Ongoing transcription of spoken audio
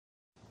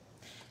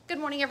Good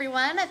morning,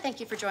 everyone.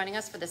 Thank you for joining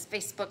us for this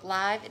Facebook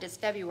Live. It is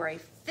February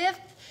 5th.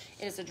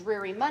 It is a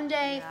dreary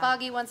Monday,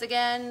 foggy once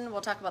again.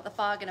 We'll talk about the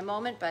fog in a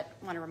moment, but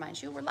I want to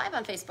remind you, we're live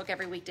on Facebook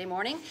every weekday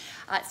morning.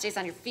 It stays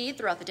on your feed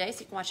throughout the day,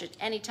 so you can watch it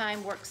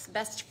anytime. Works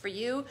best for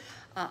you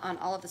on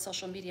all of the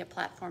social media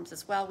platforms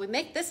as well. We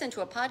make this into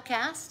a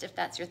podcast. If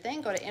that's your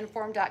thing, go to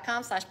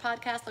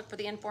inform.com/podcast. Look for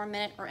the Inform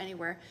Minute or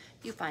anywhere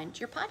you find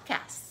your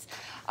podcasts.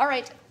 All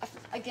right,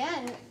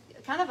 again,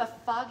 kind of a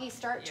foggy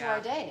start to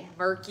our day.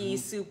 Murky,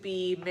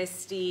 soupy,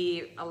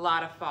 misty, a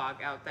lot of fog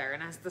out there.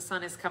 And as the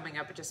sun is coming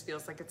up, it just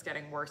feels like it's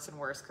getting worse and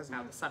worse because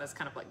now the sun is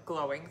kind of like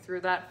glowing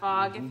through that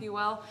fog, if you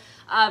will.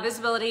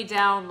 Visibility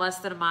down less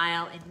than a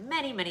mile in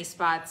many, many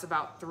spots,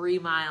 about 3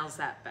 miles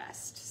at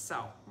best.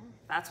 So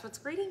that's what's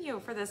greeting you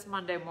for this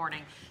Monday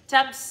morning.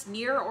 Temps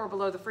near or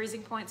below the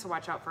freezing point, so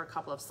watch out for a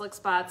couple of slick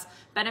spots.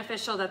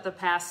 Beneficial that the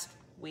past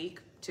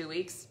week, 2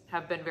 weeks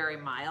have been very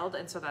mild,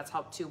 and so that's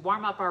helped to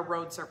warm up our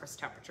road surface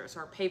temperatures.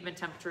 So our pavement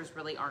temperatures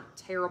really aren't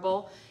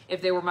terrible.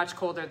 If they were much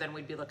colder, then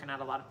we'd be looking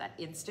at a lot of that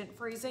instant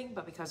freezing,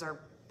 but because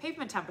our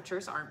pavement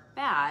temperatures aren't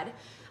bad,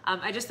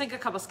 I just think a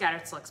couple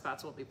scattered slick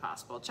spots will be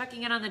possible.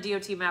 Checking in on the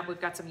DOT map,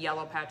 we've got some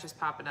yellow patches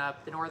popping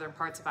up. The northern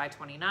parts of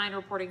I-29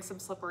 reporting some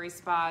slippery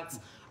spots.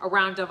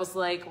 Around Devil's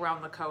Lake,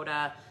 around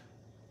Lakota,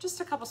 just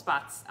a couple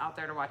spots out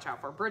there to watch out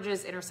for.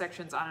 Bridges,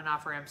 intersections, on and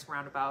off ramps,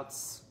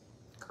 roundabouts,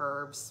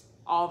 curbs,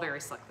 all very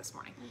slick this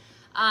morning.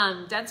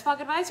 Dense fog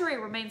advisory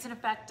remains in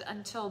effect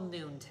until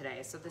noon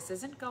today, so this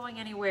isn't going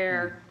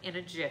anywhere in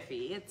a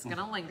jiffy. It's going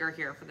to linger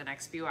here for the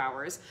next few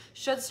hours.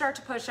 Should start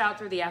to push out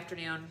through the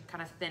afternoon,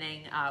 kind of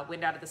thinning.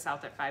 Wind out of the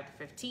south at 5 to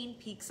 15,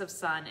 peaks of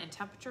sun, and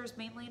temperatures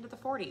mainly into the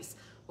 40s.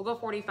 We'll go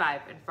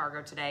 45 in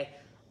Fargo today,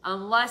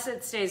 unless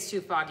it stays too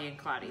foggy and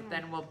cloudy.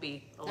 Then we'll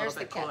be a little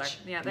bit cooler.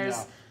 Yeah,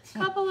 there's a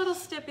couple little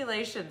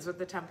stipulations with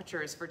the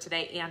temperatures for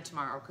today and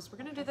tomorrow, because we're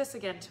going to do this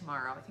again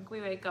tomorrow. I think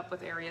we wake up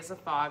with areas of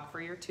fog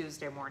for your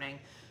Tuesday morning.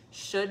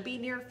 Should be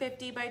near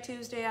 50 by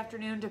Tuesday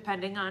afternoon,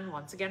 depending on,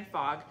 once again,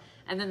 fog.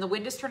 And then the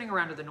wind is turning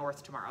around to the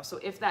north tomorrow. So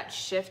if that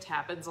shift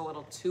happens a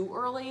little too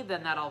early,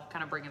 then that'll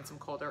kind of bring in some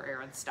colder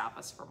air and stop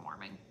us from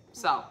warming.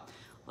 So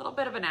a little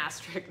bit of an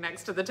asterisk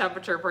next to the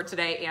temperature for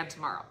today and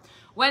tomorrow.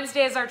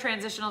 Wednesday is our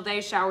transitional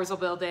day. Showers will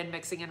build in,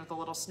 mixing in with a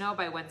little snow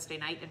by Wednesday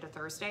night into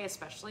Thursday,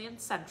 especially in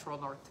central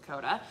North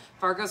Dakota.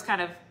 Fargo's kind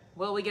of,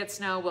 will we get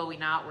snow, will we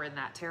not? We're in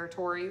that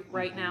territory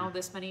right now,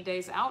 this many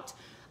days out.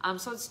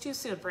 So it's too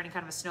soon for any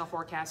kind of a snow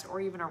forecast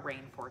or even a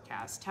rain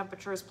forecast.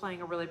 Temperature is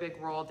playing a really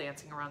big role,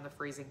 dancing around the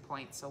freezing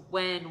point. So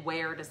when,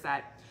 where does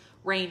that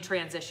rain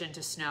transition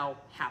to snow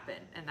happen?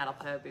 And that'll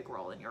play a big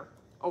role in your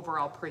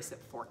overall precip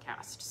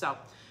forecast. So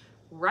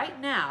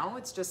right now,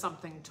 it's just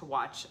something to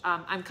watch.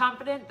 I'm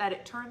confident that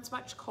it turns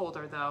much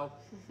colder, though.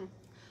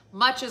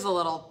 Much is a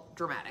little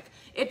dramatic.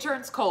 It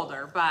turns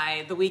colder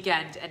by the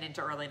weekend and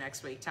into early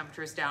next week.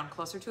 Temperatures down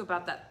closer to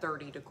about that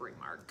 30-degree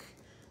mark.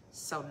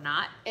 So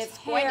not it's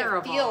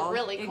terrible. Going to feel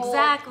really cold.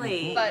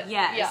 Exactly. But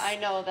yes. Yeah, I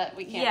know that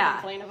we can't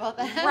complain about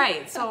that.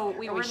 Right. So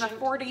we were in the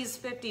 40s,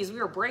 50s. We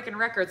were breaking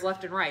records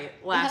left and right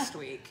last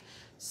week.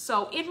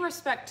 So in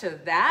respect to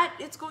that,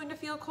 it's going to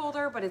feel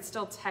colder, but it's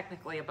still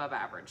technically above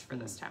average for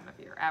this time of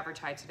year. Average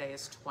high today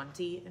is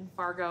 20 in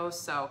Fargo.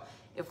 So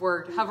if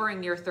we're hovering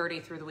near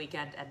 30 through the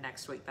weekend and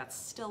next week, that's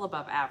still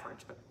above average.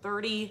 But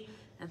 30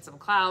 and some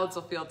clouds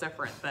will feel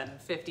different than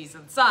 50s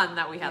and sun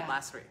that we had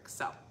last week.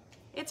 So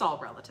it's all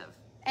relative.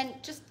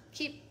 And just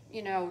keep,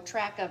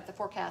 track of the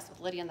forecast with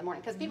Lydia in the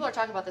morning, because people are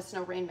talking about the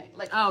snow rain.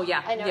 Like, oh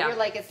yeah, I know you're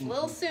like, it's a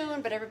little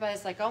soon, but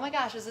everybody's like, oh my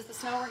gosh, is this the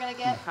snow we're gonna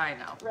get? I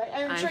know. Right?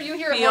 I'm sure you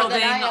hear it more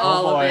than I am.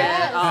 All of it,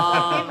 yes.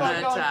 all People are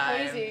the going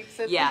time. crazy.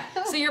 Yeah.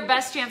 So your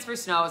best chance for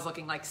snow is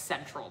looking like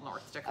central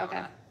North Dakota.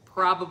 Okay.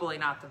 Probably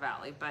not the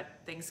valley, but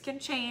things can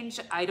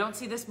change. I don't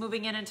see this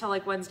moving in until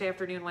like Wednesday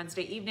afternoon,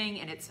 Wednesday evening,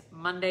 and it's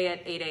Monday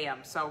at 8 a.m.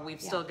 So we've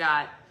still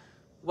got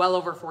well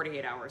over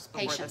 48 hours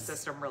before the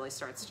system really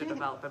starts to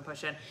develop and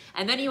push in.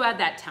 And then you add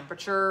that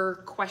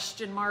temperature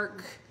question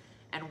mark,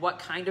 and what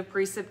kind of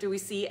precip do we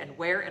see, and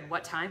where and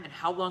what time, and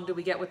how long do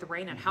we get with the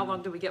rain, and how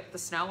long do we get with the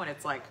snow, and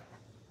it's like...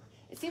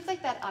 It seems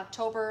like that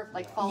October,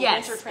 like fall,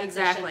 winter transition.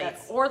 Exactly.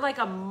 Or like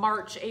a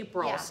March,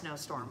 April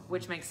snowstorm,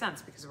 which makes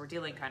sense because we're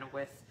dealing kind of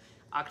with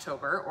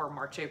October or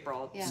March,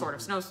 April sort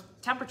of snow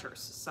temperatures.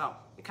 So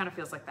it kind of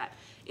feels like that.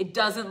 It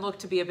doesn't look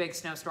to be a big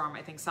snowstorm.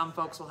 I think some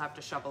folks will have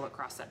to shovel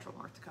across central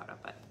North Dakota,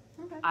 but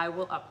I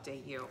will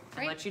update you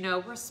and let you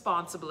know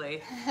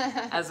responsibly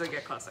as we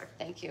get closer.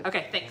 Thank you.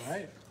 Okay, thanks. All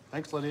right.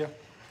 Thanks, Lydia.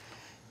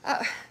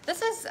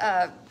 This is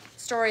a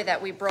story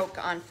that we broke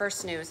on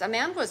First News. A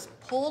man was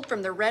pulled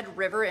from the Red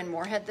River in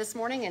Moorhead this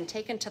morning and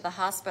taken to the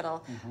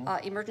hospital.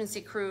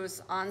 Emergency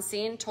crews on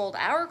scene told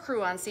our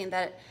crew on scene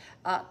that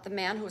the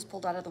man who was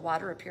pulled out of the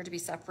water appeared to be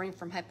suffering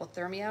from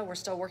hypothermia. We're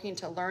still working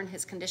to learn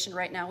his condition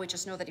right now. We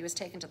just know that he was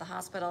taken to the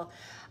hospital.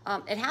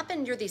 It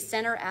happened near the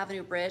Center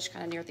Avenue Bridge,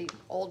 kind of near the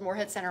old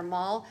Moorhead Center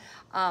Mall.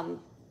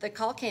 The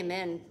call came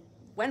in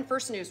when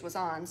First News was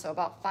on, so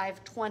about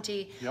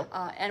 5:20.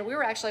 And we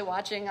were actually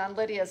watching on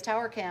Lydia's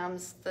tower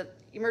cams the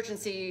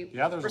emergency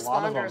there's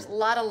responders, a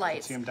lot of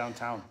lights. See them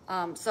downtown.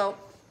 So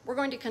we're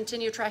going to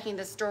continue tracking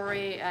this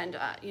story, and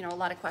you know, a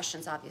lot of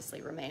questions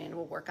obviously remain, and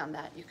we'll work on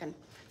that. You can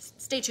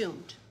stay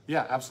tuned.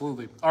 Yeah,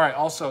 absolutely. All right,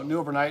 also, new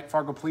overnight,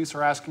 Fargo Police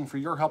are asking for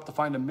your help to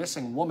find a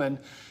missing woman.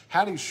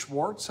 Hattie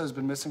Schwartz has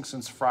been missing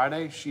since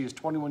Friday. She is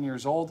 21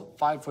 years old,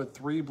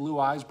 5'3", blue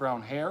eyes,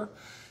 brown hair.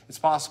 It's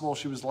possible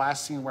she was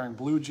last seen wearing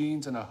blue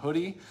jeans and a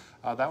hoodie.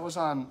 That was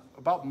on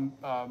about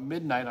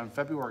midnight on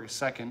February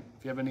 2nd.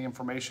 If you have any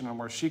information on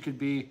where she could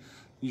be,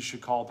 you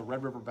should call the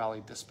Red River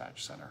Valley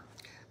Dispatch Center.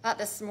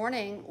 This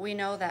morning, we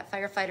know that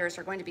firefighters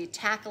are going to be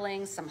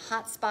tackling some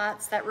hot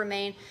spots that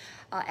remain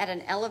at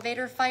an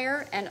elevator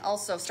fire, and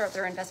also start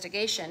their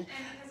investigation. And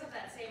because of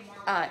that same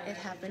it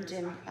happened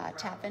in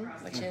Tappan,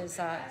 which is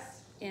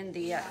in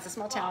the it's a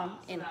small town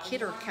in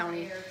Kidder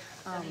County.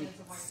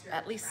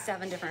 At least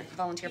 7 different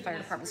volunteer fire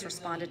departments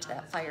responded to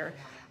that fire.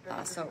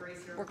 So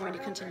we're going to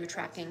continue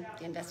tracking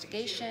the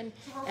investigation,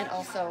 and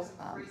also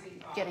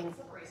getting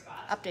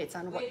updates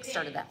on what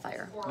started that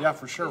fire. Yeah,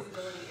 for sure.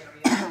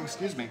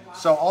 Excuse me.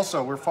 So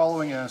also, we're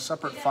following a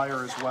separate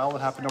fire as well.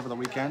 It happened over the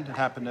weekend. It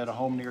happened at a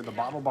home near the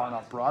Bottle Barn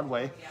off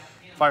Broadway.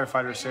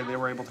 Firefighters say they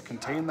were able to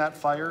contain that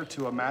fire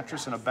to a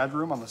mattress in a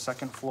bedroom on the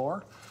 2nd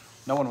floor.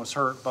 No one was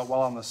hurt, but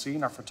while on the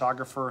scene, our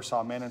photographer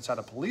saw a man inside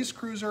a police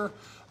cruiser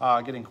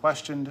getting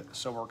questioned.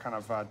 So we're kind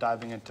of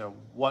diving into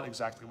what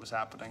exactly was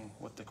happening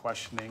with the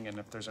questioning and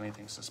if there's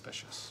anything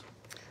suspicious.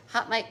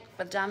 Hot Mic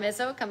with Dom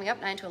Izzo coming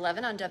up 9 to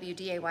 11 on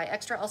WDAY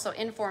Extra. Also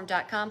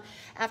inform.com.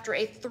 After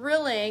a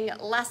thrilling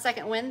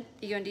last-second win,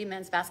 the UND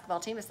men's basketball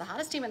team is the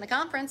hottest team in the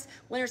conference,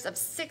 winners of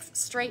 6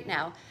 straight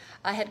now.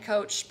 Head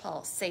coach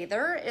Paul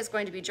Sather is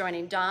going to be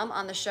joining Dom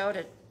on the show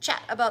to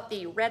chat about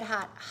the Red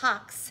Hot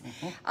Hawks.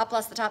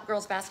 Plus, the top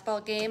girls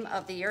basketball game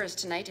of the year is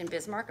tonight in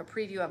Bismarck, a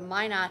preview of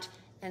Minot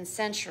and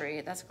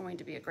Century. That's going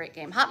to be a great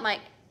game. Hot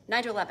Mic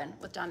 9 to 11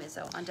 with Dom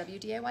Izzo on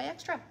WDAY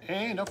Extra.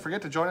 And don't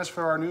forget to join us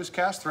for our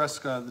newscast the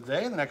rest of the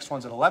day. The next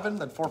one's at 11,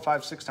 then 4,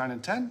 5, 6, 9,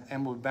 and 10.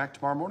 And we'll be back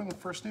tomorrow morning with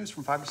First News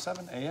from 5 to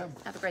 7 a.m.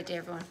 Have a great day,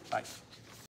 everyone. Bye.